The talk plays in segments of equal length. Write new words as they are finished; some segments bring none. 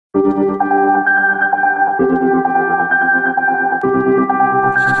All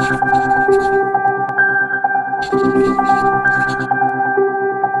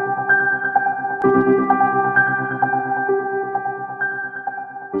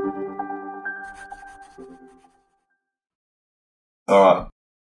right,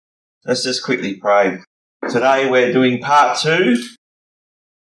 let's just quickly pray. Today we're doing part 2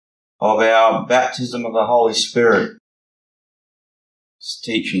 of our baptism of the Holy Spirit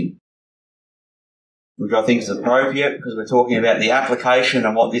teaching, which I think is appropriate because we're talking about the application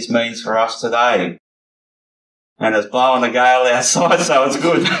and what this means for us today. And it's blowing a gale outside, so it's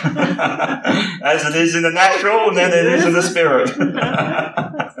good. As it is in the natural, and then it is in the spirit.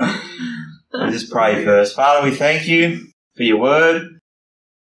 We'll just pray first. Father, we thank you for your word.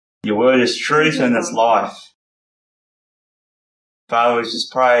 Your word is truth and it's life. Father, we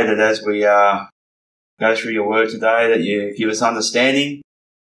just pray that as we go through your word today, that you give us understanding.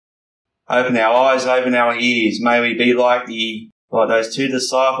 Open our eyes, open our ears. May we be like those 2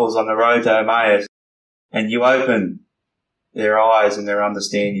 disciples on the road to Emmaus, and you open their eyes and their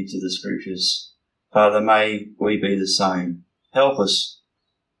understanding to the scriptures. Father, may we be the same. Help us.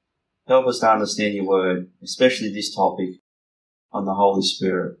 Help us to understand your word, especially this topic on the Holy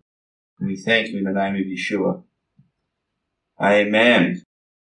Spirit. And we thank you in the name of Yeshua. Amen.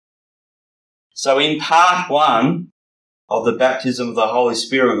 So in part 1 of the baptism of the Holy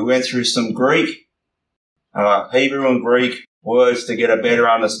Spirit, we went through some Greek, Hebrew and Greek words to get a better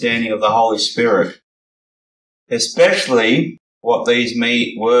understanding of the Holy Spirit, especially what these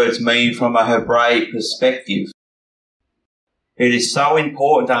words mean from a Hebraic perspective. It is so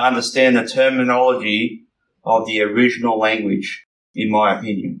important to understand the terminology of the original language, in my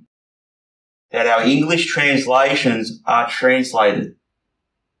opinion, that our English translations are translated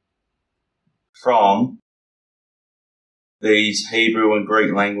from these Hebrew and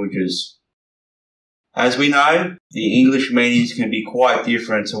Greek languages. As we know, the English meanings can be quite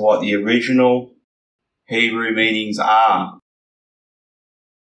different to what the original Hebrew meanings are.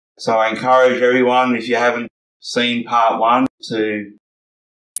 So I encourage everyone, if you haven't seen part 1, to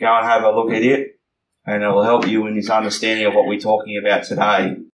go and have a look at it, and it will help you in this understanding of what we're talking about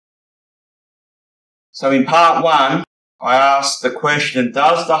today. So in part 1, I asked the question,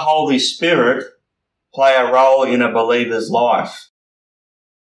 does the Holy Spirit play a role in a believer's life?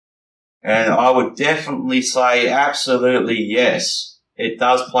 And I would definitely say absolutely yes. It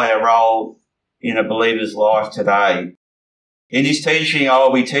does play a role in a believer's life today. In this teaching, I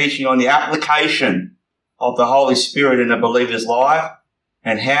will be teaching on the application of the Holy Spirit in a believer's life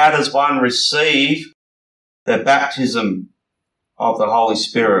and how does one receive the baptism of the Holy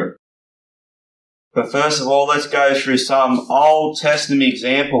Spirit. But first of all, let's go through some Old Testament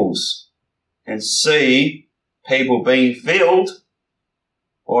examples and see people being filled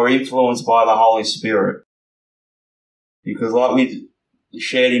or influenced by the Holy Spirit. Because like we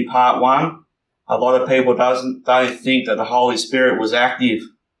shared in part 1, a lot of people don't think that the Holy Spirit was active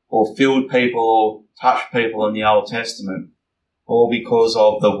or filled people or touched people in the Old Testament, all because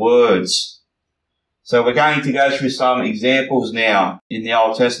of the words. So we're going to go through some examples now in the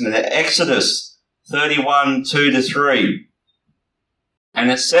Old Testament. Exodus 31, 2-3. And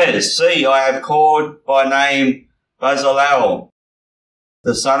it says, "See, I have called by name Bezalel,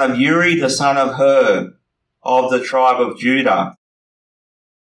 the son of Uri, the son of Hur, of the tribe of Judah.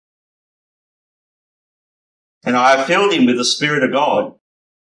 And I have filled him with the Spirit of God,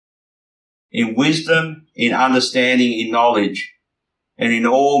 in wisdom, in understanding, in knowledge, and in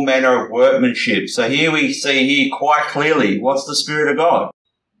all manner of workmanship." So here we see here quite clearly, what's the Spirit of God?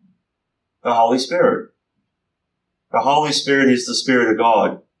 The Holy Spirit. The Holy Spirit is the Spirit of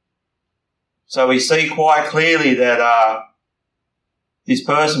God. So we see quite clearly that this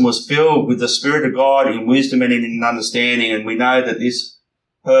person was filled with the Spirit of God in wisdom and in understanding, and we know that this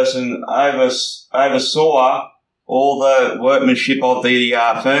person oversaw all the workmanship of the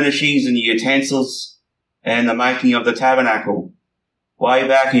furnishings and the utensils and the making of the tabernacle way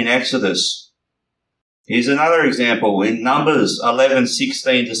back in Exodus. Here's another example in Numbers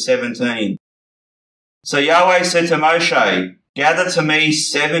 11:16-17. "So Yahweh said to Moshe, gather to me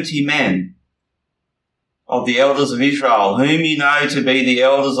 70 men of the elders of Israel, whom you know to be the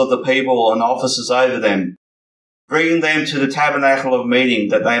elders of the people and officers over them. Bring them to the tabernacle of meeting,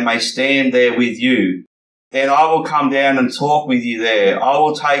 that they may stand there with you. Then I will come down and talk with you there. I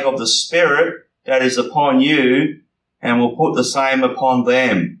will take of the Spirit that is upon you, and will put the same upon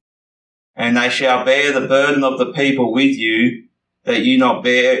them. And they shall bear the burden of the people with you, that you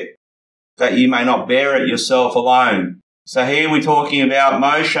may not bear it yourself alone." So here we're talking about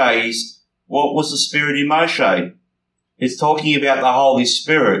Moshe. What was the Spirit in Moshe? It's talking about the Holy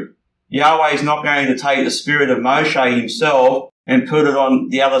Spirit. Yahweh is not going to take the spirit of Moshe himself and put it on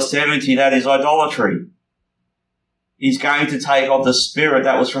the other 70. That is idolatry. He's going to take off the spirit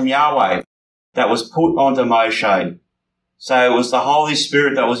that was from Yahweh, that was put onto Moshe. So it was the Holy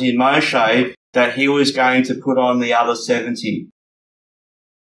Spirit that was in Moshe that he was going to put on the other 70.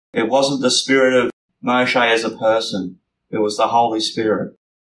 It wasn't the spirit of Moshe as a person. It was the Holy Spirit.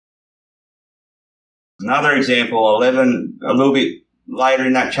 Another example, 11, a little bit later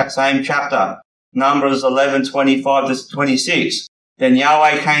in that same chapter, Numbers 11:25 to 26. Then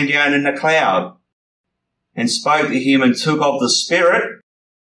Yahweh came down in the cloud and spoke to him and took of the spirit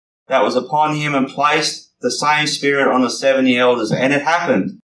that was upon him and placed the same spirit on the 70 elders. And it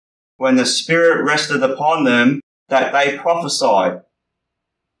happened, when the spirit rested upon them, that they prophesied,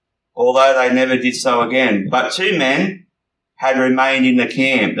 although they never did so again. But 2 men had remained in the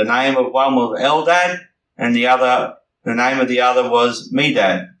camp. The name of one was Eldad, and the name of the other was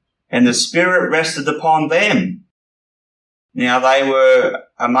Medad. And the spirit rested upon them. Now they were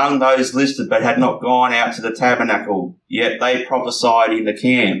among those listed, but had not gone out to the tabernacle, yet they prophesied in the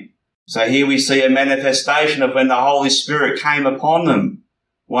camp. So here we see a manifestation of when the Holy Spirit came upon them.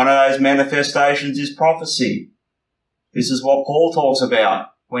 One of those manifestations is prophecy. This is what Paul talks about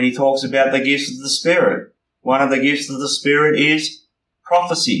when he talks about the gifts of the Spirit. One of the gifts of the Spirit is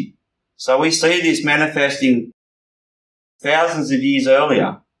prophecy. So we see this manifesting thousands of years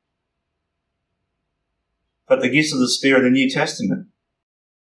earlier. But the gifts of the Spirit are New Testament.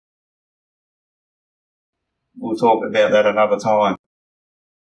 We'll talk about that another time.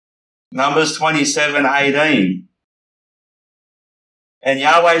 Numbers 27:18. And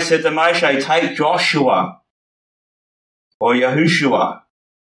Yahweh said to Moshe, take Joshua, or Yahushua,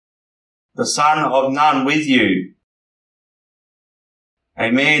 the son of Nun, with you,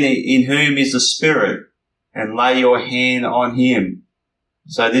 a man in whom is the Spirit, and lay your hand on him.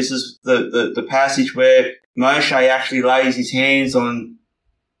 So this is the passage where Moshe actually lays his hands on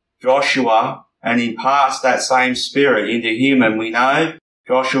Joshua and imparts that same spirit into him. And we know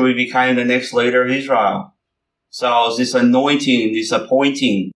Joshua became the next leader of Israel. So it was this anointing, this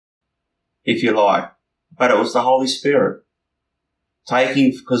appointing, if you like. But it was the Holy Spirit.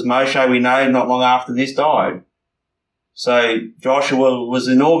 Because Moshe, we know, not long after this died. So Joshua was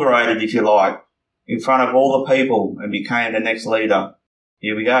inaugurated, if you like, in front of all the people and became the next leader.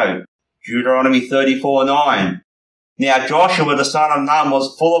 Here we go. Deuteronomy 34:9. Now Joshua, the son of Nun,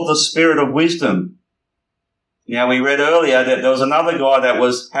 was full of the spirit of wisdom. Now we read earlier that there was another guy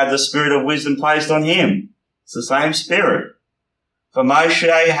that had the spirit of wisdom placed on him. It's the same spirit. For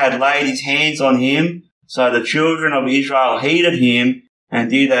Moshe had laid his hands on him, so the children of Israel heeded him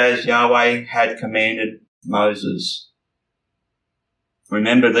and did as Yahweh had commanded Moses.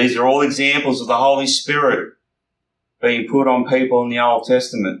 Remember, these are all examples of the Holy Spirit being put on people in the Old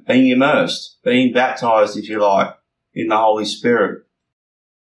Testament, being immersed, being baptized, if you like, in the Holy Spirit.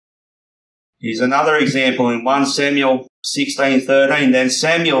 Here's another example in 1 Samuel 16:13. Then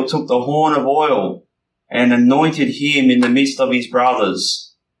Samuel took the horn of oil and anointed him in the midst of his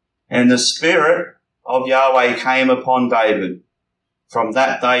brothers. And the Spirit of Yahweh came upon David from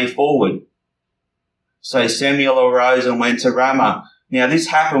that day forward. So Samuel arose and went to Ramah. Now this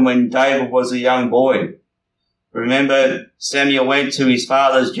happened when David was a young boy. Remember, Samuel went to his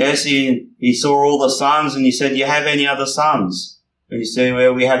father's Jesse and he saw all the sons and he said, do you have any other sons? And he said,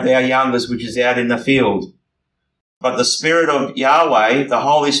 well, we have our youngest, which is out in the field. But the Spirit of Yahweh, the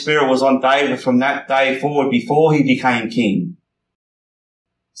Holy Spirit, was on David from that day forward before he became king.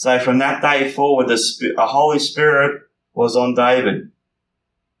 So from that day forward, the Holy Spirit was on David.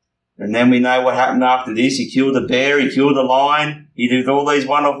 And then we know what happened after this. He killed a bear, he killed a lion, he did all these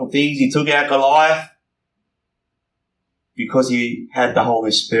wonderful things. He took out Goliath because he had the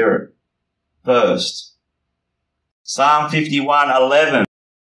Holy Spirit first. Psalm 51:11.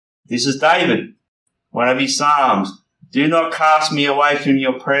 This is David, one of his psalms. Do not cast me away from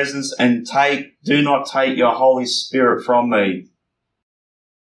your presence and do not take your Holy Spirit from me.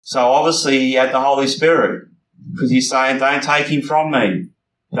 So obviously he had the Holy Spirit because he's saying, don't take him from me.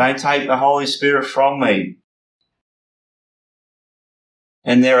 Don't take the Holy Spirit from me.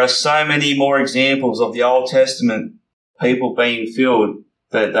 And there are so many more examples of the Old Testament people being filled.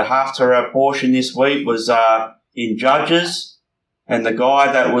 The Haftarah portion this week was in Judges, and the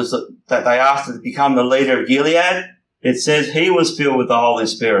guy that they asked to become the leader of Gilead, it says he was filled with the Holy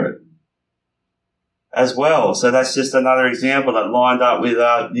Spirit as well. So that's just another example that lined up with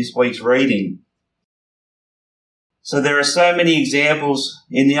this week's reading. So there are so many examples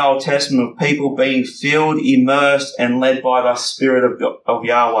in the Old Testament of people being filled, immersed, and led by the Spirit of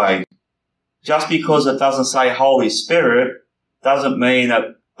Yahweh. just because it doesn't say Holy Spirit doesn't mean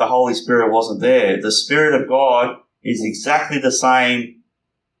that the Holy Spirit wasn't there. The Spirit of God is exactly the same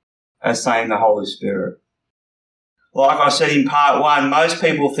as saying the Holy Spirit. Like I said in part 1, most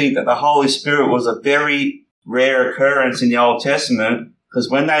people think that the Holy Spirit was a very rare occurrence in the Old Testament, because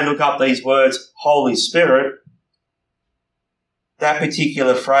when they look up these words, Holy Spirit, that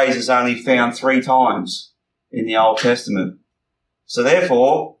particular phrase is only found 3 times in the Old Testament. So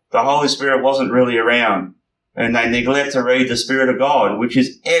therefore, the Holy Spirit wasn't really around, and they neglect to read the Spirit of God, which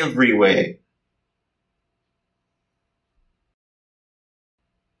is everywhere.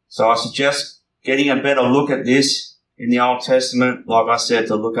 So I suggest getting a better look at this in the Old Testament, like I said,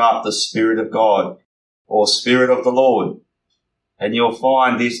 to look up the Spirit of God or Spirit of the Lord. And you'll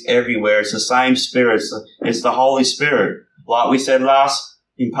find this everywhere. It's the same Spirit. It's the Holy Spirit. Like we said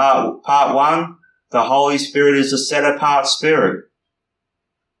in part 1, the Holy Spirit is a set-apart Spirit,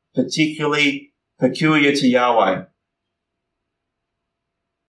 particularly peculiar to Yahweh.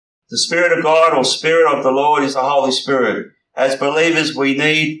 The Spirit of God or Spirit of the Lord is the Holy Spirit. As believers, we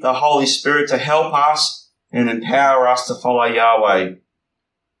need the Holy Spirit to help us and empower us to follow Yahweh.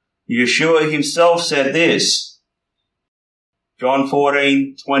 Yeshua himself said this, John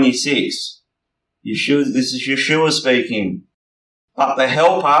 14:26. This is Yeshua speaking. But the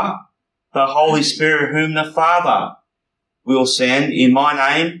Helper, the Holy Spirit, whom the Father will send in my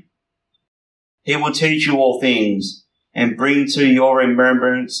name, he will teach you all things and bring to your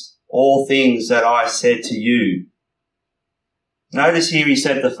remembrance all things that I said to you. Notice here he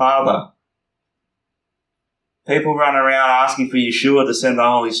said the Father. People run around asking for Yeshua to send the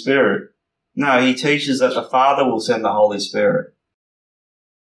Holy Spirit. No, he teaches that the Father will send the Holy Spirit.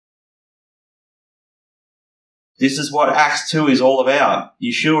 This is what Acts 2 is all about.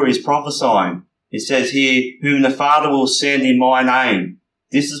 Yeshua is prophesying. It says here, whom the Father will send in my name.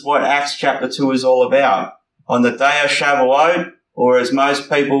 This is what Acts chapter 2 is all about. On the day of Shavuot, or as most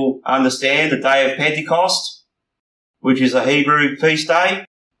people understand, the day of Pentecost, which is a Hebrew feast day,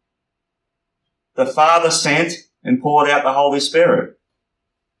 the Father sent and poured out the Holy Spirit.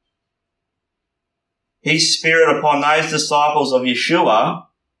 His Spirit upon those disciples of Yeshua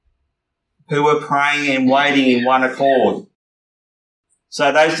who were praying and waiting in one accord.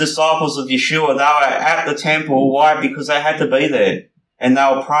 So those disciples of Yeshua, they were at the temple. Why? Because they had to be there. And they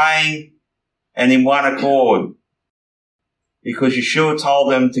were praying and in one accord. Because Yeshua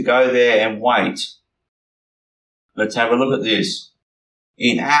told them to go there and wait. Let's have a look at this.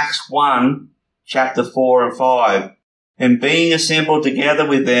 In Acts 1, chapter 4 and 5. And being assembled together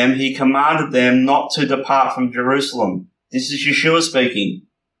with them, he commanded them not to depart from Jerusalem. This is Yeshua speaking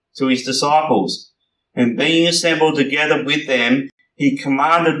to his disciples. And being assembled together with them, he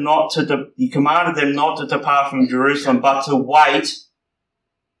commanded them not to depart from Jerusalem, but to wait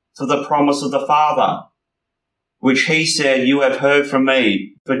for the promise of the Father, which he said, you have heard from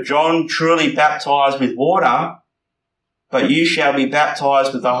me. For John truly baptized with water, but you shall be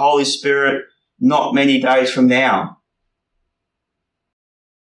baptized with the Holy Spirit not many days from now.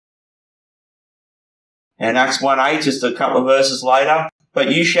 And Acts 1:8, just a couple of verses later,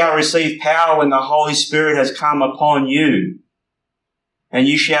 but you shall receive power when the Holy Spirit has come upon you. And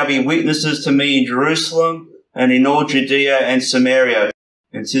you shall be witnesses to me in Jerusalem and in all Judea and Samaria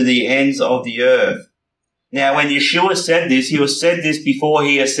and to the ends of the earth. Now, when Yeshua said this, he said this before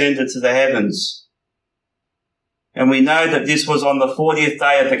he ascended to the heavens. And we know that this was on the 40th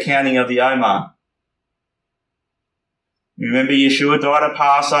day of the counting of the Omer. Remember, Yeshua died at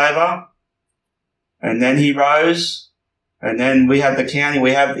Passover, and then he rose, and then we have the counting.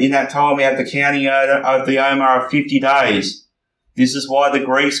 In that time, we have the counting of the Omer of 50 days. This is why the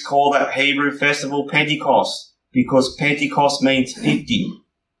Greeks call that Hebrew festival Pentecost, because Pentecost means 50.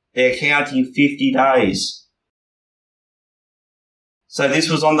 They're counting 50 days. So this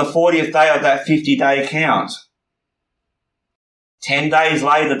was on the 40th day of that 50-day count. 10 days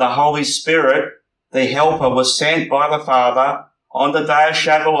later, the Holy Spirit, the Helper, was sent by the Father on the day of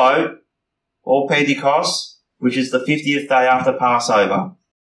Shavuot, or Pentecost, which is the 50th day after Passover.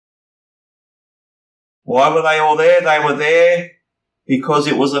 Why were they all there? They were there because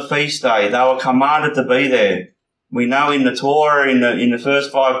it was a feast day. They were commanded to be there. We know in the Torah, in the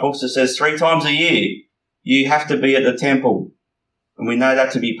first 5 books, it says 3 times a year you have to be at the temple. And we know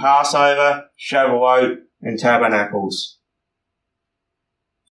that to be Passover, Shavuot, and Tabernacles.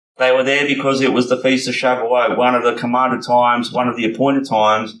 They were there because it was the Feast of Shavuot, one of the commanded times, one of the appointed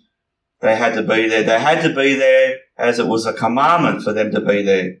times. They had to be there. They had to be there as it was a commandment for them to be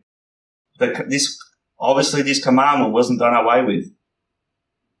there. Obviously, this commandment wasn't done away with.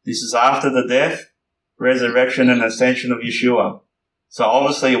 This is after the death, resurrection, and ascension of Yeshua. So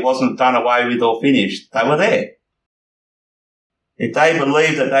obviously it wasn't done away with or finished. They were there. If they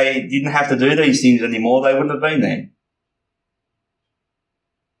believed that they didn't have to do these things anymore, they wouldn't have been there.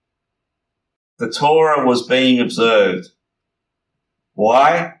 The Torah was being observed.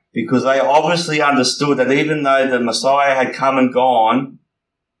 Why? Because they obviously understood that even though the Messiah had come and gone,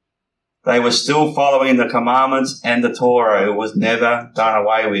 they were still following the commandments and the Torah. It was never done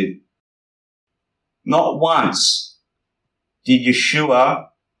away with. Not once did Yeshua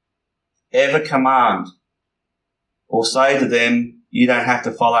ever command or say to them, you don't have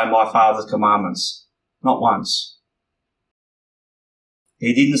to follow my Father's commandments. Not once.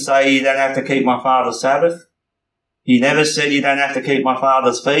 He didn't say you don't have to keep my Father's Sabbath. He never said you don't have to keep my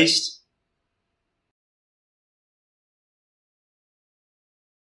Father's feast.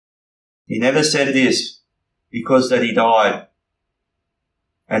 He never said this because that he died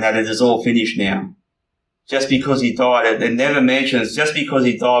and that it is all finished now. Just because he died, it never mentions just because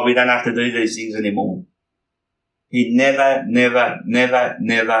he died we don't have to do these things anymore. He never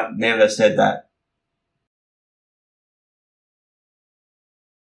said that.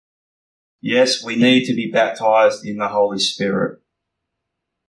 Yes, we need to be baptized in the Holy Spirit.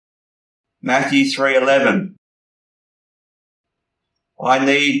 Matthew 3:11.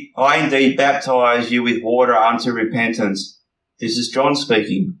 I indeed baptize you with water unto repentance. This is John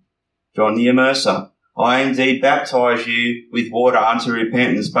speaking. John the Immerser. I indeed baptize you with water unto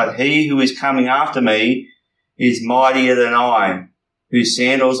repentance, but he who is coming after me is mightier than I, whose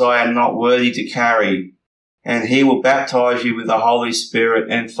sandals I am not worthy to carry, and he will baptize you with the Holy Spirit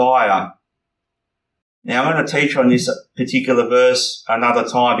and fire. Now I'm going to teach on this particular verse another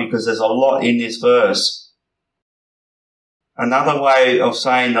time because there's a lot in this verse. Another way of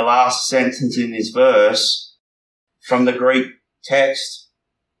saying the last sentence in this verse from the Greek text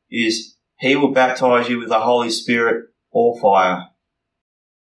is, he will baptize you with the Holy Spirit or fire.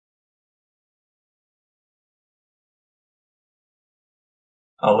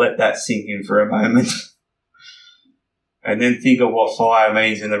 I'll let that sink in for a moment. And then think of what fire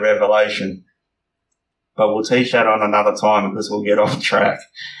means in the Revelation. But we'll teach that on another time because we'll get off track.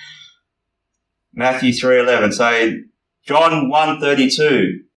 Matthew 3:11. So John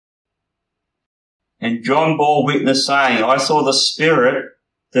 1:32. And John bore witness saying, I saw the Spirit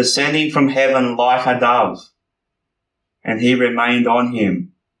descending from heaven like a dove, and he remained on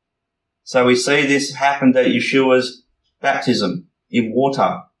him. So we see this happened at Yeshua's baptism in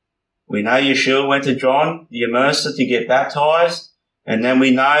water. We know Yeshua went to John the Immerser to get baptized, and then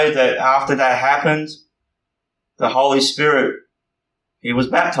we know that after that happened, the Holy Spirit, he was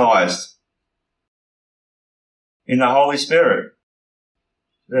baptized in the Holy Spirit.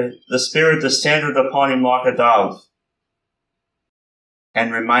 The Spirit descended upon him like a dove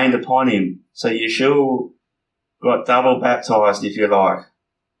and remained upon him. So Yeshua got double baptized, if you like.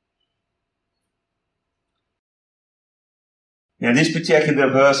 Now this particular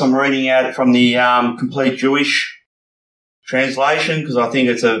verse I'm reading out from the Complete Jewish translation because I think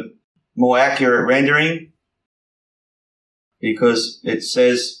it's a more accurate rendering because it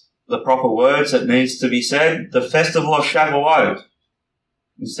says the proper words that needs to be said. The festival of Shavuot.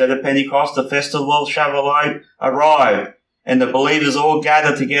 Instead of Pentecost, the festival of Shavuot arrived and the believers all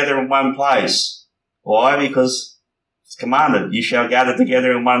gathered together in one place. Why? Because it's commanded, you shall gather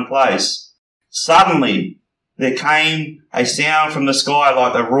together in one place. Suddenly, there came a sound from the sky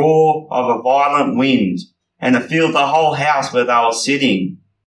like the roar of a violent wind, and it filled the whole house where they were sitting.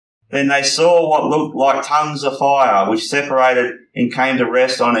 Then they saw what looked like tongues of fire, which separated and came to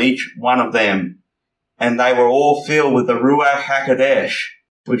rest on each one of them. And they were all filled with the Ruach HaKodesh,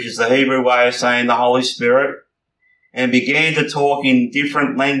 which is the Hebrew way of saying the Holy Spirit, and began to talk in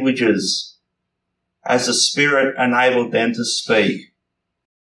different languages as the Spirit enabled them to speak.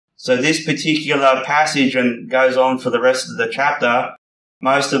 So this particular passage, and goes on for the rest of the chapter,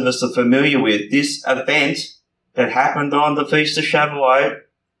 most of us are familiar with. This event that happened on the Feast of Shavuot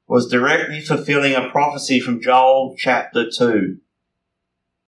was directly fulfilling a prophecy from Joel chapter 2.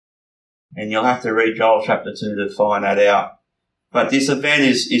 And you'll have to read Joel chapter 2 to find that out. But this event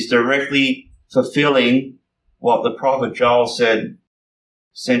is directly fulfilling what the prophet Joel said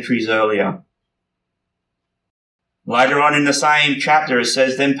centuries earlier. Later on in the same chapter it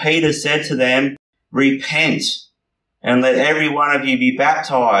says, Then Peter said to them, Repent, and let every one of you be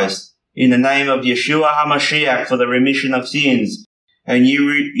baptized in the name of Yeshua HaMashiach for the remission of sins, and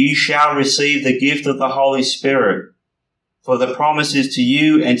you shall receive the gift of the Holy Spirit. For the promise is to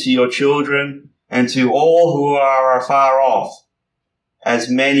you and to your children and to all who are afar off, as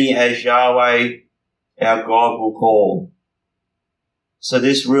many as Yahweh our God will call. So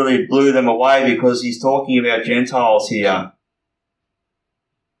this really blew them away because he's talking about Gentiles here.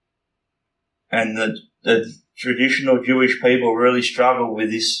 And the traditional Jewish people really struggle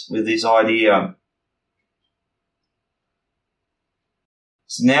with this idea.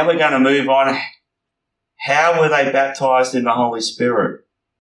 So now we're going to move on. How were they baptized in the Holy Spirit?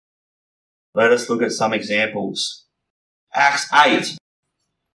 Let us look at some examples. Acts 8,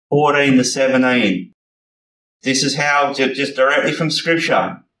 14 to 17. This is how, just directly from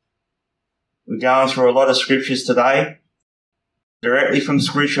Scripture. We're going through a lot of Scriptures today. Directly from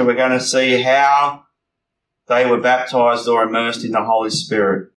Scripture, we're going to see how they were baptized or immersed in the Holy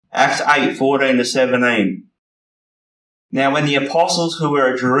Spirit. Acts 8, 14 to 17. Now when the apostles who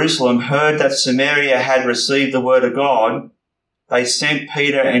were at Jerusalem heard that Samaria had received the word of God, they sent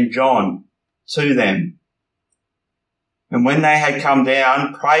Peter and John to them. And when they had come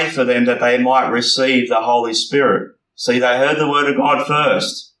down, prayed for them that they might receive the Holy Spirit. See, they heard the word of God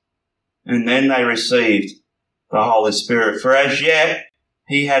first, and then they received the Holy Spirit. For as yet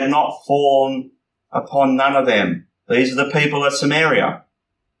he had not fallen upon none of them. These are the people at Samaria.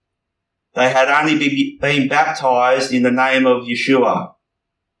 They had only been baptized in the name of Yeshua.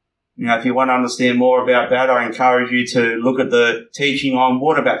 Now, if you want to understand more about that, I encourage you to look at the teaching on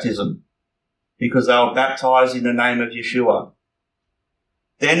water baptism, because they were baptized in the name of Yeshua.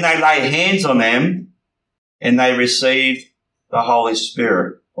 Then they laid hands on them and they received the Holy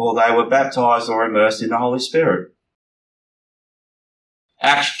Spirit, or they were baptized or immersed in the Holy Spirit.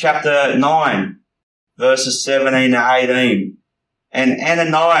 Acts chapter 9, verses 17 to 18. And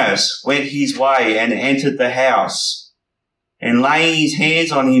Ananias went his way and entered the house. And laying his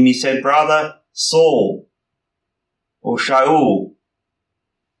hands on him, he said, Brother Saul, or Shaul,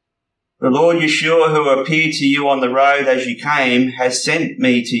 the Lord Yeshua, who appeared to you on the road as you came, has sent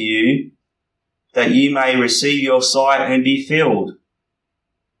me to you, that you may receive your sight and be filled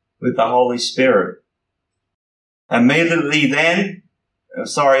with the Holy Spirit. Immediately there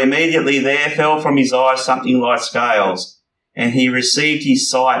fell from his eyes something like scales, and he received his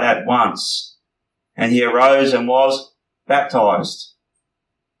sight at once, and he arose and was baptized.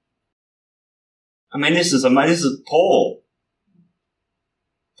 I mean, this is Paul.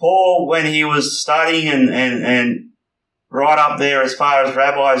 Paul, when he was studying and right up there as far as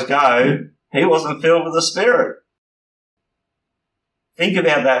rabbis go, he wasn't filled with the Spirit. Think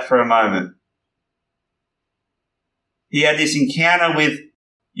about that for a moment. He had this encounter with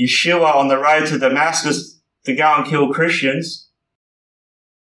Yeshua on the road to Damascus to go and kill Christians.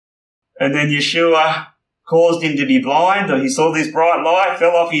 And then Yeshua caused him to be blind, or he saw this bright light,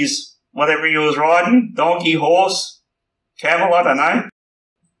 fell off his, whatever he was riding, donkey, horse, camel, I don't know.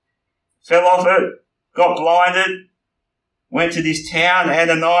 Fell off it, got blinded, went to this town.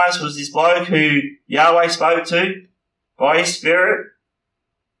 Ananias was this bloke who Yahweh spoke to by his Spirit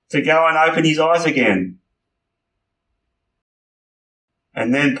to go and open his eyes again.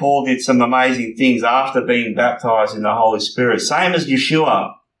 And then Paul did some amazing things after being baptized in the Holy Spirit. Same as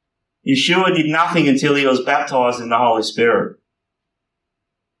Yeshua. Yeshua did nothing until he was baptized in the Holy Spirit,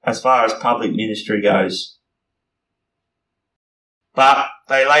 as far as public ministry goes. But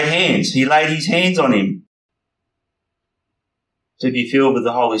they laid hands. He laid his hands on him to be filled with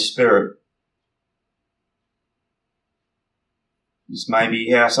the Holy Spirit. This may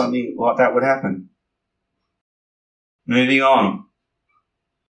be how something like that would happen. Moving on.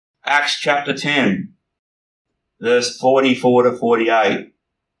 Acts chapter 10, verse 44 to 48.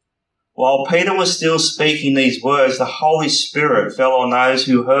 While Peter was still speaking these words, the Holy Spirit fell on those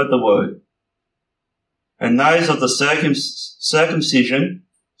who heard the word. And those of the circumcision,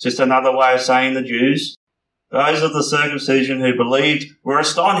 just another way of saying the Jews, those of the circumcision who believed were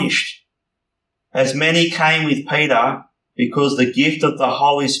astonished, as many came with Peter, because the gift of the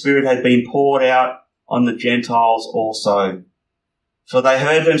Holy Spirit had been poured out on the Gentiles also. For they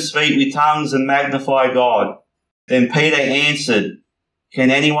heard them speak with tongues and magnify God. Then Peter answered,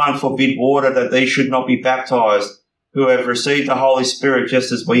 Can anyone forbid water that they should not be baptized, who have received the Holy Spirit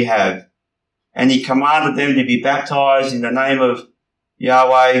just as we have? And he commanded them to be baptized in the name of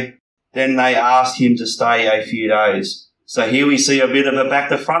Yahweh. Then they asked him to stay a few days. So here we see a bit of a back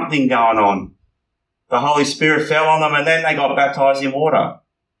to front thing going on. The Holy Spirit fell on them and then they got baptized in water.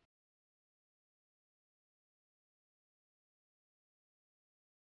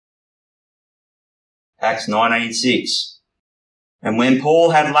 Acts 19:6. And when Paul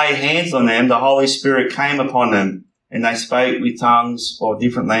had laid hands on them, the Holy Spirit came upon them, and they spake with tongues or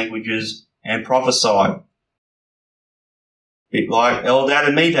different languages and prophesied. Bit like Eldad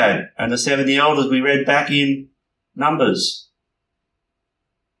and Medad and the 70 elders we read back in Numbers.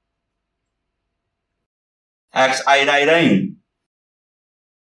 Acts 8:18.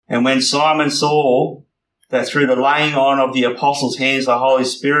 And when Simon saw that through the laying on of the apostles' hands the Holy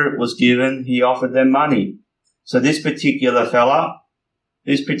Spirit was given, he offered them money. So this particular fella,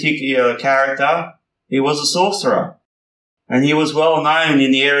 this particular character, he was a sorcerer. And he was well known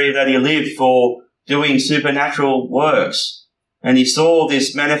in the area that he lived for doing supernatural works. And he saw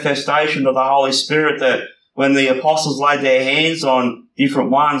this manifestation of the Holy Spirit that when the apostles laid their hands on different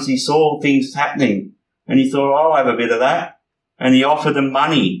ones, he saw things happening. And he thought, I'll have a bit of that. And he offered them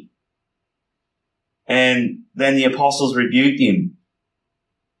money. And then the apostles rebuked him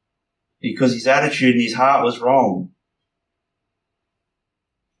because his attitude and his heart was wrong.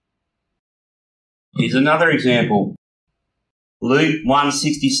 Here's another example. Luke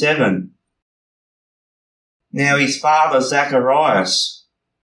 1:67. Now his father Zacharias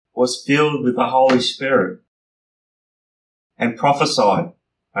was filled with the Holy Spirit and prophesied.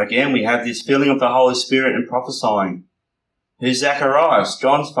 Again, we have this filling of the Holy Spirit and prophesying. Who's Zacharias?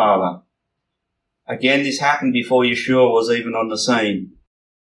 John's father. Again, this happened before Yeshua was even on the scene.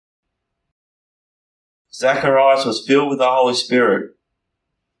 Zacharias was filled with the Holy Spirit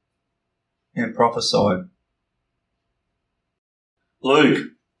and prophesied.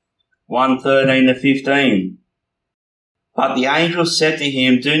 Luke 1:13-15. But the angel said to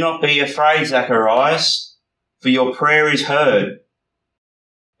him, Do not be afraid, Zacharias, for your prayer is heard,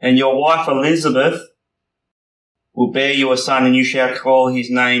 and your wife Elizabeth will bear you a son, and you shall call his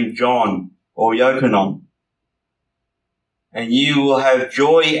name John, or Yochanan. And you will have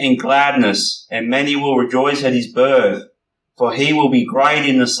joy and gladness, and many will rejoice at his birth, for he will be great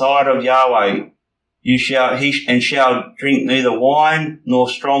in the sight of Yahweh. He shall drink neither wine nor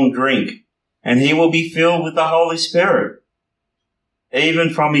strong drink, and he will be filled with the Holy Spirit, even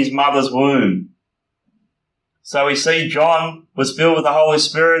from his mother's womb. So we see John was filled with the Holy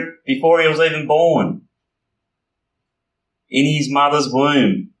Spirit before he was even born, in his mother's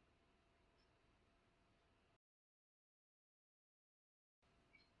womb.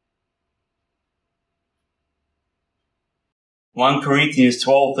 (1 Corinthians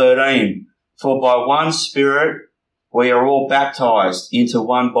 12:13). For by one Spirit we are all baptized into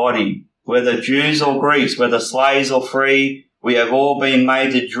one body, whether Jews or Greeks, whether slaves or free, we have all been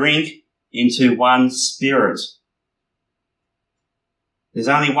made to drink into one Spirit. There's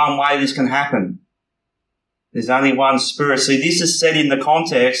only one way this can happen. There's only one Spirit. See, this is set in the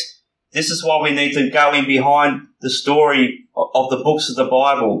context. This is why we need to go in behind the story of the books of the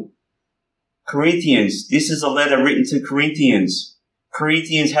Bible. Corinthians, this is a letter written to Corinthians.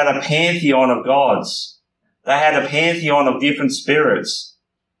 Corinthians had a pantheon of gods. They had a pantheon of different spirits.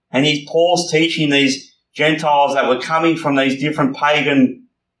 And Paul's teaching these Gentiles that were coming from these different pagan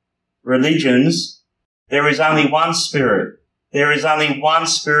religions, there is only one Spirit. There is only one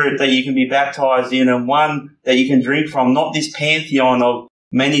Spirit that you can be baptized in and one that you can drink from, not this pantheon of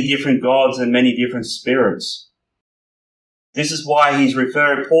many different gods and many different spirits. This is why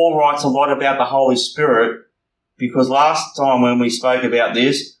Paul writes a lot about the Holy Spirit, because last time when we spoke about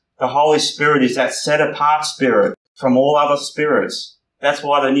this, the Holy Spirit is that set-apart spirit from all other spirits. That's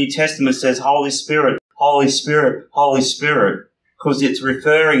why the New Testament says Holy Spirit, Holy Spirit, Holy Spirit, because it's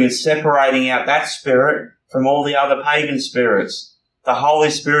referring and separating out that spirit from all the other pagan spirits. The Holy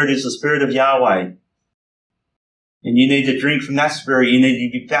Spirit is the Spirit of Yahweh. And you need to drink from that Spirit. You need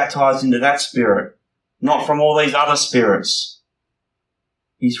to be baptized into that Spirit, not from all these other spirits.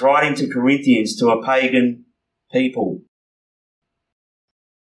 He's writing to Corinthians, to a pagan people.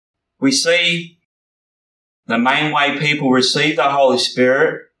 We see the main way people receive the Holy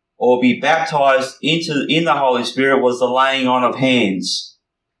Spirit or be baptized in the Holy Spirit was the laying on of hands.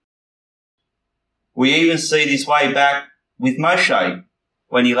 We even see this way back with Moshe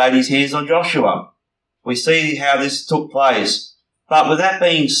when he laid his hands on Joshua. We see how this took place. But with that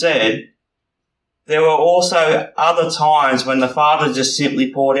being said, there were also other times when the Father just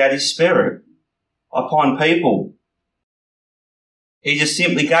simply poured out his Spirit upon people. He just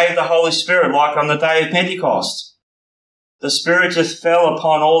simply gave the Holy Spirit, like on the day of Pentecost. The Spirit just fell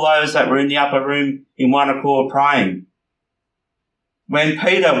upon all those that were in the upper room in one accord praying. When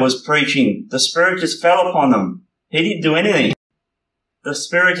Peter was preaching, the Spirit just fell upon them. He didn't do anything. The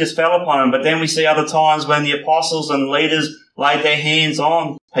Spirit just fell upon them. But then we see other times when the apostles and leaders laid their hands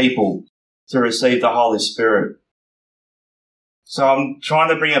on people to receive the Holy Spirit. So I'm trying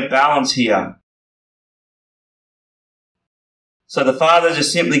to bring a balance here. So the Father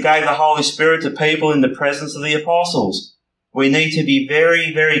just simply gave the Holy Spirit to people in the presence of the apostles. We need to be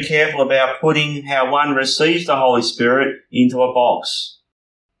very, very careful about putting how one receives the Holy Spirit into a box,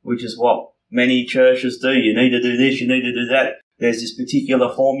 which is what many churches do. You need to do this, you need to do that. There's this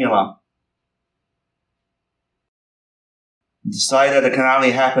particular formula. to say that it can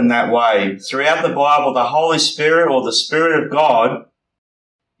only happen that way. Throughout the Bible, the Holy Spirit or the Spirit of God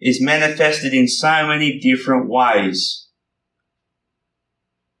is manifested in so many different ways.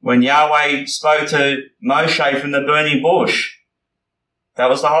 When Yahweh spoke to Moshe from the burning bush, that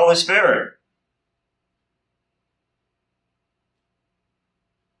was the Holy Spirit.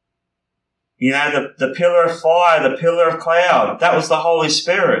 You know, the pillar of fire, the pillar of cloud, that was the Holy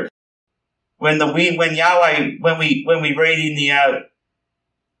Spirit. When we read in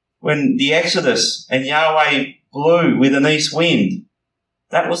when the Exodus and Yahweh blew with an east wind,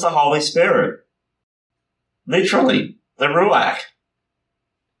 that was the Holy Spirit. Literally, the Ruach.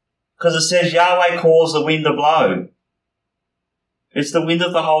 Because it says Yahweh caused the wind to blow. It's the wind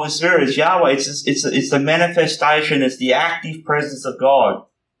of the Holy Spirit. It's Yahweh. It's the manifestation. It's the active presence of God.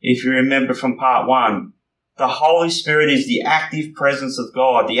 If you remember from part 1, the Holy Spirit is the active presence of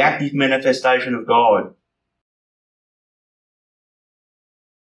God, the active manifestation of God.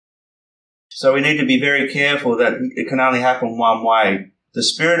 So we need to be very careful that it can only happen one way. The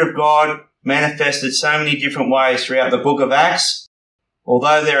Spirit of God manifested so many different ways throughout the book of Acts.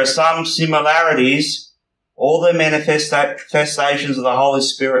 Although there are some similarities, all the manifestations of the Holy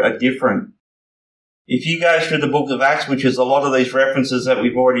Spirit are different. If you go through the book of Acts, which is a lot of these references that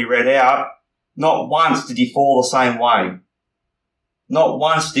we've already read out, not once did he fall the same way. Not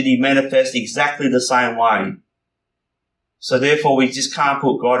once did he manifest exactly the same way. So therefore, we just can't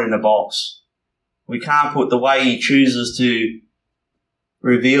put God in a box. We can't put the way he chooses to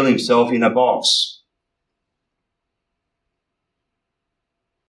reveal himself in a box.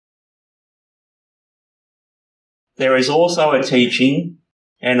 There is also a teaching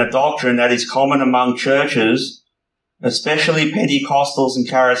and a doctrine that is common among churches, especially Pentecostals and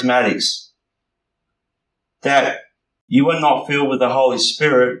Charismatics, that you are not filled with the Holy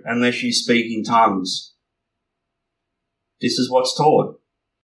Spirit unless you speak in tongues. This is what's taught.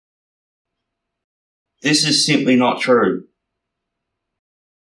 This is simply not true.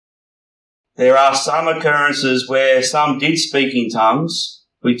 There are some occurrences where some did speak in tongues.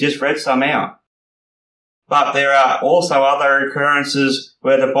 We just read some out. But there are also other occurrences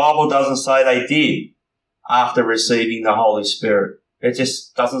where the Bible doesn't say they did after receiving the Holy Spirit. It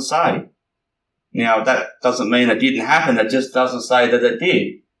just doesn't say. Now, that doesn't mean it didn't happen. It just doesn't say that it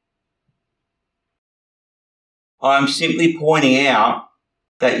did. I'm simply pointing out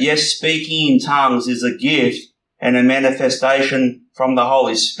that yes, speaking in tongues is a gift and a manifestation from the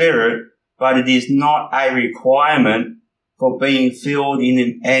Holy Spirit, but it is not a requirement for being filled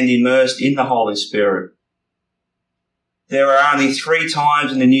in and immersed in the Holy Spirit. There are only 3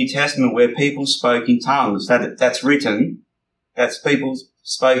 times in the New Testament where people spoke in tongues. That's written. That's people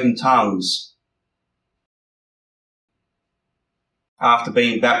spoke in tongues after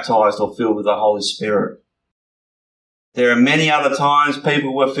being baptized or filled with the Holy Spirit. There are many other times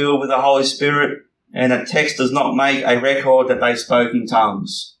people were filled with the Holy Spirit and a text does not make a record that they spoke in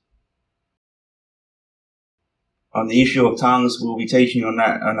tongues. On the issue of tongues, we'll be teaching on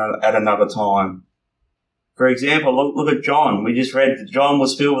that at another time. For example, look at John. We just read that John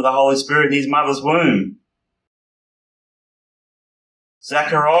was filled with the Holy Spirit in his mother's womb.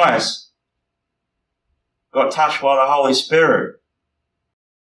 Zacharias got touched by the Holy Spirit.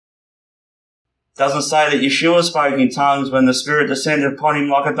 Doesn't say that Yeshua spoke in tongues when the Spirit descended upon him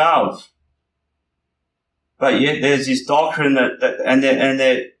like a dove. But yet there's this doctrine and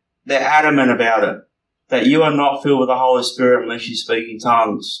they're adamant about it, that you are not filled with the Holy Spirit unless you speak in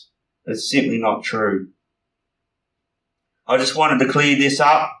tongues. It's simply not true. I just wanted to clear this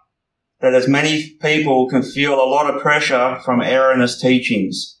up, that as many people can feel a lot of pressure from erroneous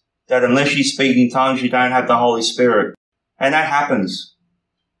teachings, that unless you speak in tongues, you don't have the Holy Spirit. And that happens.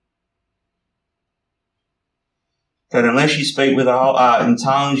 That unless you speak with in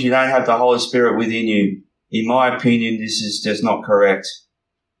tongues, you don't have the Holy Spirit within you. In my opinion, this is just not correct.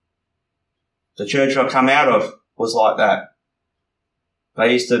 The church I come out of was like that.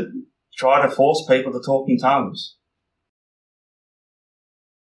 They used to try to force people to talk in tongues.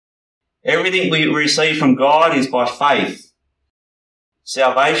 Everything we receive from God is by faith.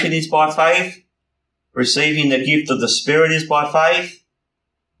 Salvation is by faith. Receiving the gift of the Spirit is by faith.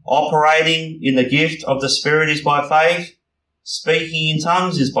 Operating in the gift of the Spirit is by faith. Speaking in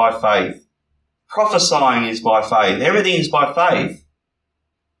tongues is by faith. Prophesying is by faith. Everything is by faith.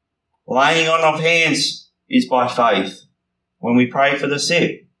 Laying on of hands is by faith. When we pray for the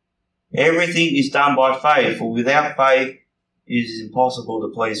sick, everything is done by faith, for without faith it is impossible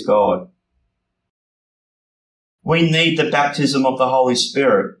to please God. We need the baptism of the Holy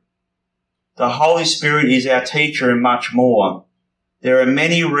Spirit. The Holy Spirit is our teacher and much more. There are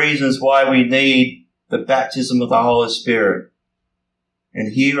many reasons why we need the baptism of the Holy Spirit.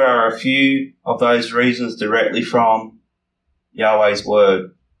 And here are a few of those reasons directly from Yahweh's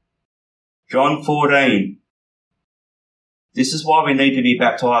word. John 14. This is why we need to be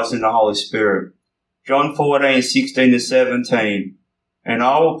baptized in the Holy Spirit. John 14, 16 to 17. And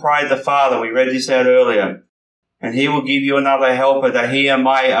I will pray the Father, we read this out earlier, and he will give you another helper that he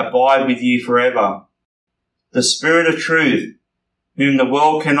may abide with you forever. The Spirit of truth, whom the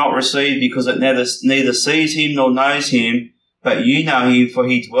world cannot receive because it neither sees him nor knows him, but you know him, for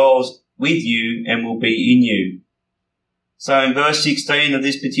he dwells with you and will be in you. So in verse 16 of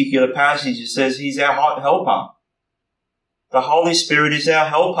this particular passage, it says he's our helper. The Holy Spirit is our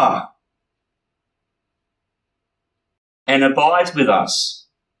helper and abides with us.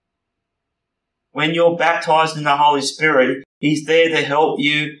 When you're baptized in the Holy Spirit, he's there to help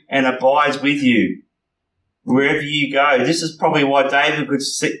you and abides with you wherever you go. This is probably why David could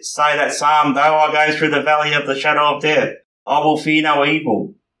say that psalm, though I go through the valley of the shadow of death, I will fear no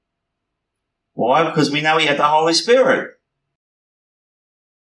evil. Why? Because we know he had the Holy Spirit.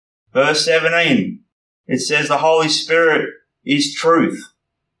 Verse 17, it says the Holy Spirit is truth.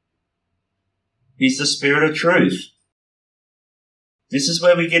 He's the Spirit of truth. This is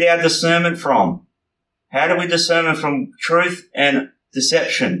where we get our discernment from. How do we discern from truth and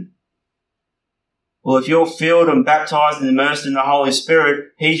deception? Well, if you're filled and baptized and immersed in the Holy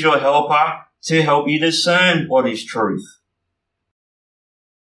Spirit, he's your helper to help you discern what is truth.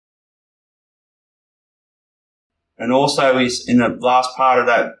 And also in the last part of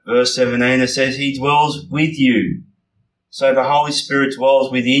that verse 17, it says he dwells with you. So the Holy Spirit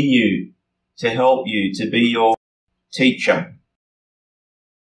dwells within you to help you, to be your teacher.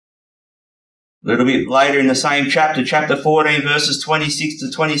 A little bit later in the same chapter, chapter 14, verses 26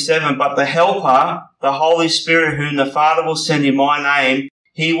 to 27, but the Helper, the Holy Spirit, whom the Father will send in my name,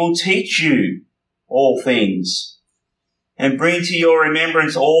 he will teach you all things and bring to your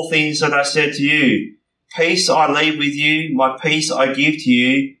remembrance all things that I said to you. Peace I leave with you, my peace I give to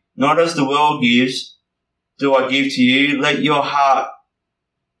you, not as the world gives, do I give to you. Let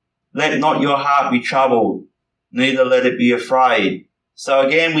not your heart be troubled, neither let it be afraid. So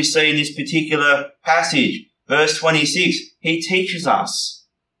again, we see in this particular passage, verse 26, he teaches us.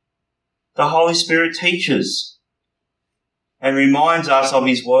 The Holy Spirit teaches and reminds us of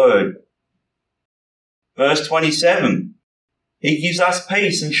his word. Verse 27, he gives us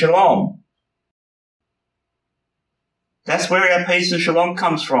peace and shalom. That's where our peace and shalom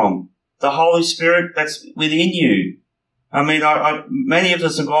comes from. The Holy Spirit that's within you. I mean, many of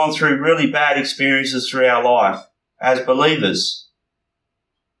us have gone through really bad experiences through our life as believers.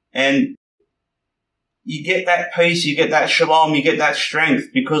 And you get that peace, you get that shalom, you get that strength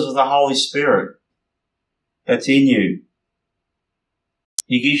because of the Holy Spirit that's in you.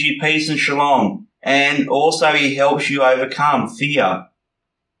 He gives you peace and shalom. And also he helps you overcome fear.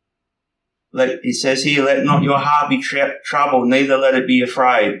 It says here, let not your heart be troubled, neither let it be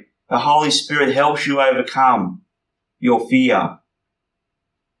afraid. The Holy Spirit helps you overcome your fear.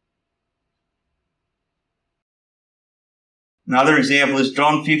 Another example is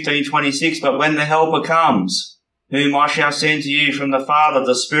John 15:26. But when the Helper comes, whom I shall send to you from the Father,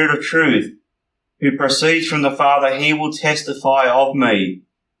 the Spirit of truth, who proceeds from the Father, he will testify of me.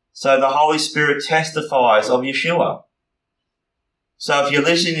 So the Holy Spirit testifies of Yeshua. So if you're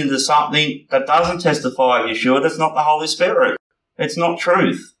listening to something that doesn't testify of Yeshua, that's not the Holy Spirit. It's not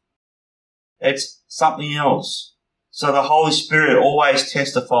truth. It's something else. So the Holy Spirit always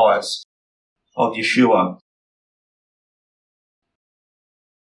testifies of Yeshua.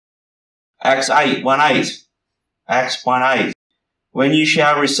 Acts 1:8. Acts 1:8. When you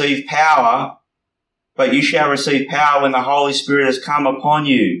shall receive power, but you shall receive power when the Holy Spirit has come upon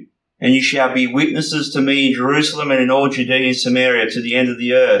you, and you shall be witnesses to me in Jerusalem and in all Judea and Samaria to the end of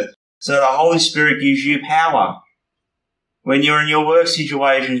the earth. So the Holy Spirit gives you power. When you're in your work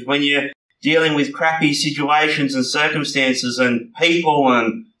situations, when you're dealing with crappy situations and circumstances and people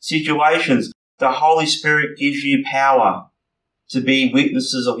and situations, the Holy Spirit gives you power to be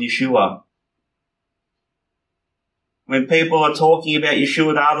witnesses of Yeshua. When people are talking about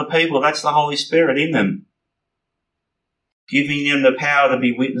Yeshua to other people, that's the Holy Spirit in them, giving them the power to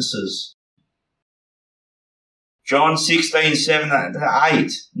be witnesses. John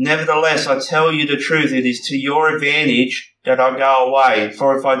 16:7-8. Nevertheless, I tell you the truth, it is to your advantage that I go away.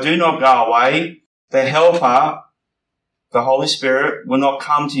 For if I do not go away, the Helper, the Holy Spirit, will not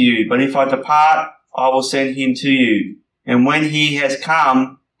come to you. But if I depart, I will send him to you. And when he has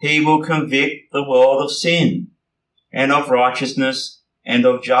come, he will convict the world of sin and of righteousness and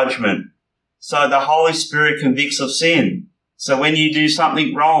of judgment. So the Holy Spirit convicts of sin. So when you do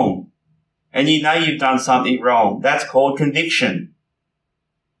something wrong, and you know you've done something wrong, that's called conviction.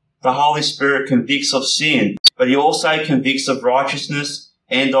 The Holy Spirit convicts of sin, but he also convicts of righteousness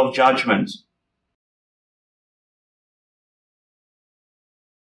and of judgment.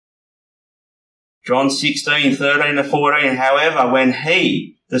 John 16:13-14, however, when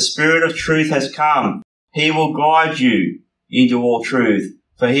he, the Spirit of truth, has come, he will guide you into all truth,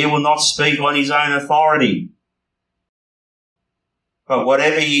 for he will not speak on his own authority. But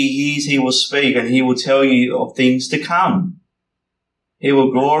whatever he hears, he will speak, and he will tell you of things to come. He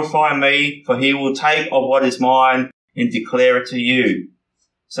will glorify me, for he will take of what is mine and declare it to you.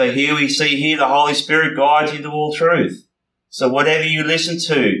 So here we see the Holy Spirit guides you to all truth. So whatever you listen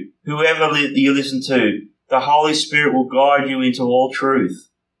to, whoever you listen to, the Holy Spirit will guide you into all truth.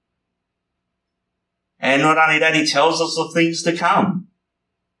 And not only that, he tells us of things to come.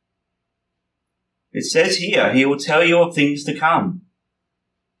 It says here, he will tell you of things to come.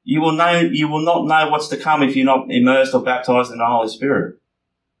 You will not know what's to come if you're not immersed or baptized in the Holy Spirit.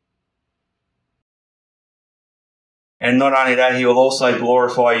 And not only that, he will also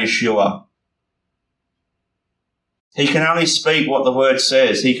glorify Yeshua. He can only speak what the Word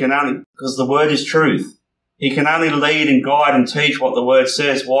says. Because the Word is truth. He can only lead and guide and teach what the Word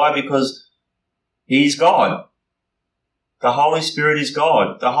says. Why? Because he's God. The Holy Spirit is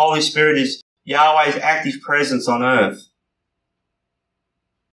God. The Holy Spirit is Yahweh's active presence on earth.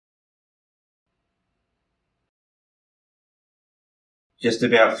 Just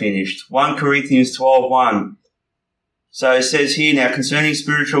about finished. 1 Corinthians 12:1. So it says here, now concerning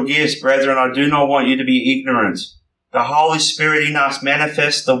spiritual gifts, brethren, I do not want you to be ignorant. The Holy Spirit in us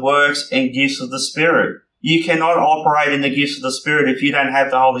manifests the works and gifts of the Spirit. You cannot operate in the gifts of the Spirit if you don't have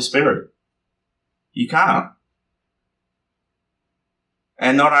the Holy Spirit. You can't.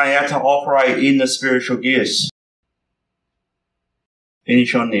 And not only how to operate in the spiritual gifts.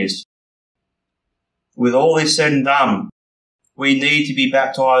 Finish on this. With all this said and done, we need to be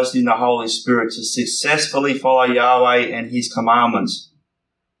baptized in the Holy Spirit to successfully follow Yahweh and his commandments.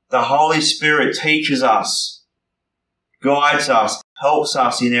 The Holy Spirit teaches us, guides us, helps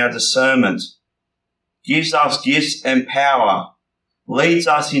us in our discernment, gives us gifts and power, leads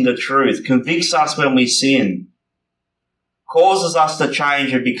us into truth, convicts us when we sin, causes us to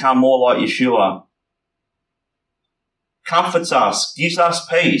change and become more like Yeshua, comforts us, gives us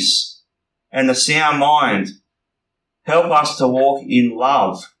peace and a sound mind, help us to walk in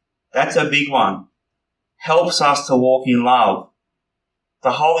love. That's a big one. Helps us to walk in love.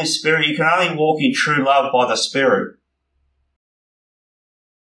 The Holy Spirit, you can only walk in true love by the Spirit.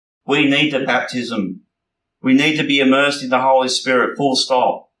 We need the baptism. We need to be immersed in the Holy Spirit, full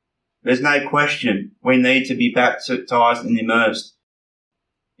stop. There's no question. We need to be baptized and immersed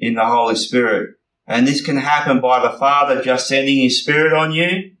in the Holy Spirit. And this can happen by the Father just sending his Spirit on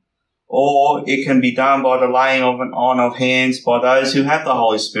you, or it can be done by the laying on of hands by those who have the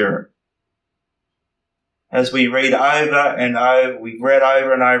Holy Spirit. As we read over and over, we've read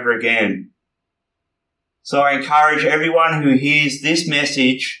over and over again. So I encourage everyone who hears this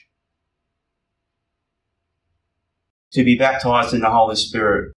message to be baptized in the Holy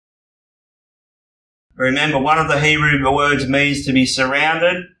Spirit. Remember, one of the Hebrew words means to be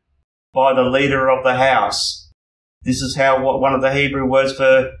surrounded by the leader of the house. This is what one of the Hebrew words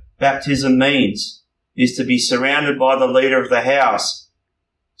for baptism means, is to be surrounded by the leader of the house.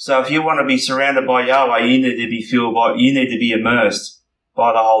 So if you want to be surrounded by Yahweh, you need to be immersed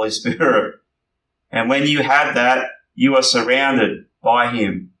by the Holy Spirit. And when you have that, you are surrounded by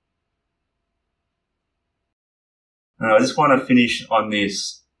him. And I just want to finish on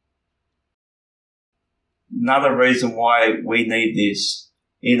this. Another reason why we need this.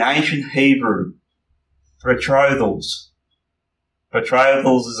 In ancient Hebrew, betrothals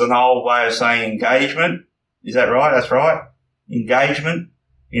is an old way of saying engagement. Is that right? That's right. Engagement.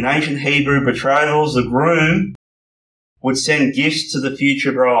 In ancient Hebrew betrothals, the groom would send gifts to the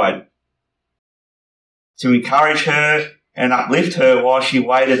future bride to encourage her and uplift her while she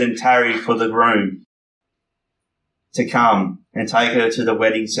waited and tarried for the groom to come and take her to the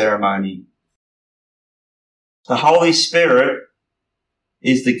wedding ceremony. The Holy Spirit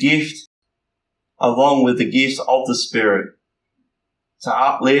is the gift along with the gifts of the Spirit to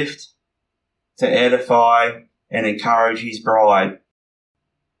uplift, to edify and encourage his bride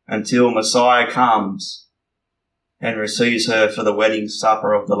until Messiah comes and receives her for the wedding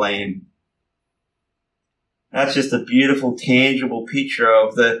supper of the Lamb. That's just a beautiful, tangible picture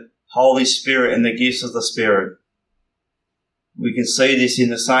of the Holy Spirit and the gifts of the Spirit. We can see this in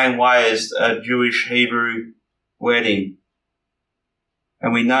the same way as a Jewish Hebrew wedding.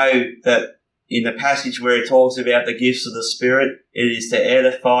 And we know that in the passage where it talks about the gifts of the Spirit, it is to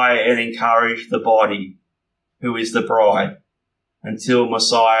edify and encourage the body, who is the bride. until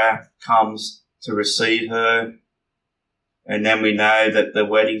Messiah comes to receive her. And then we know that the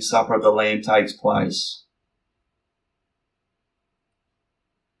wedding supper of the Lamb takes place.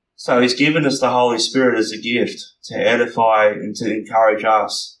 So he's given us the Holy Spirit as a gift to edify and to encourage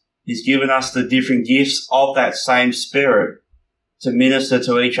us. He's given us the different gifts of that same Spirit to minister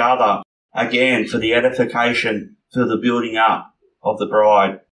to each other, again, for the edification, for the building up of the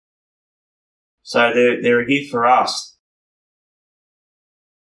bride. So they're a gift for us.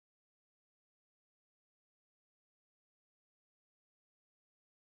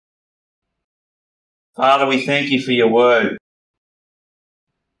 Father, we thank you for your word.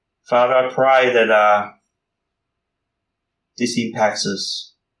 Father, I pray that this impacts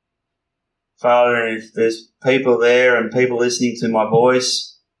us. Father, if there's people there and people listening to my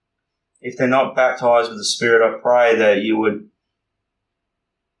voice, if they're not baptized with the Spirit, I pray that you would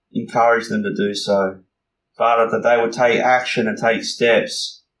encourage them to do so. Father, that they would take action and take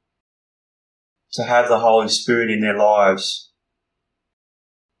steps to have the Holy Spirit in their lives.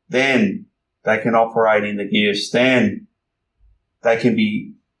 Then they can operate in the gifts. Then they can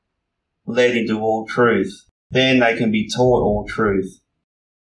be led into all truth. Then they can be taught all truth.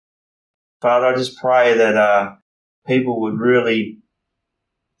 Father, I just pray that people would really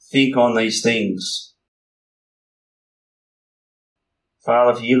think on these things.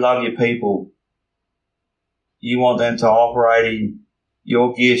 Father, if you love your people, you want them to operate in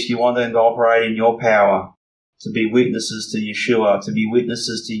your gifts. You want them to operate in your power, to be witnesses to Yeshua, to be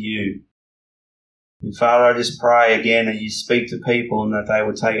witnesses to you. And Father, I just pray again that you speak to people and that they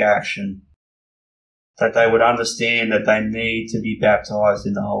would take action, that they would understand that they need to be baptized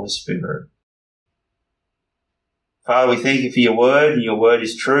in the Holy Spirit. Father, we thank you for your word, and your word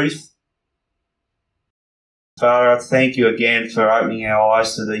is truth. Father, I thank you again for opening our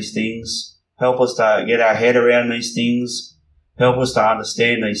eyes to these things. Help us to get our head around these things. Help us to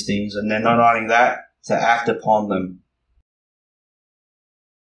understand these things, and then not only that, to act upon them.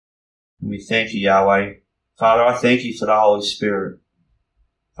 And we thank you, Yahweh. Father, I thank you for the Holy Spirit.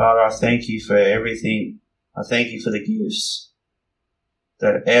 Father, I thank you for everything. I thank you for the gifts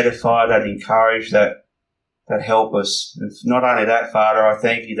that edify, that encourage, that help us. And not only that, Father, I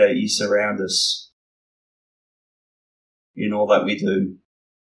thank you that you surround us in all that we do.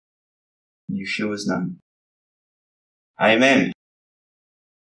 In Yeshua's name. Amen.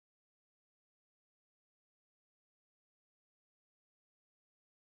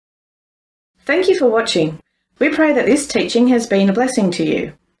 Thank you for watching. We pray that this teaching has been a blessing to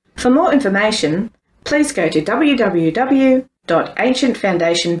you. For more information, please go to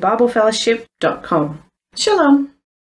www.ancientfoundationbiblefellowship.com. Shalom.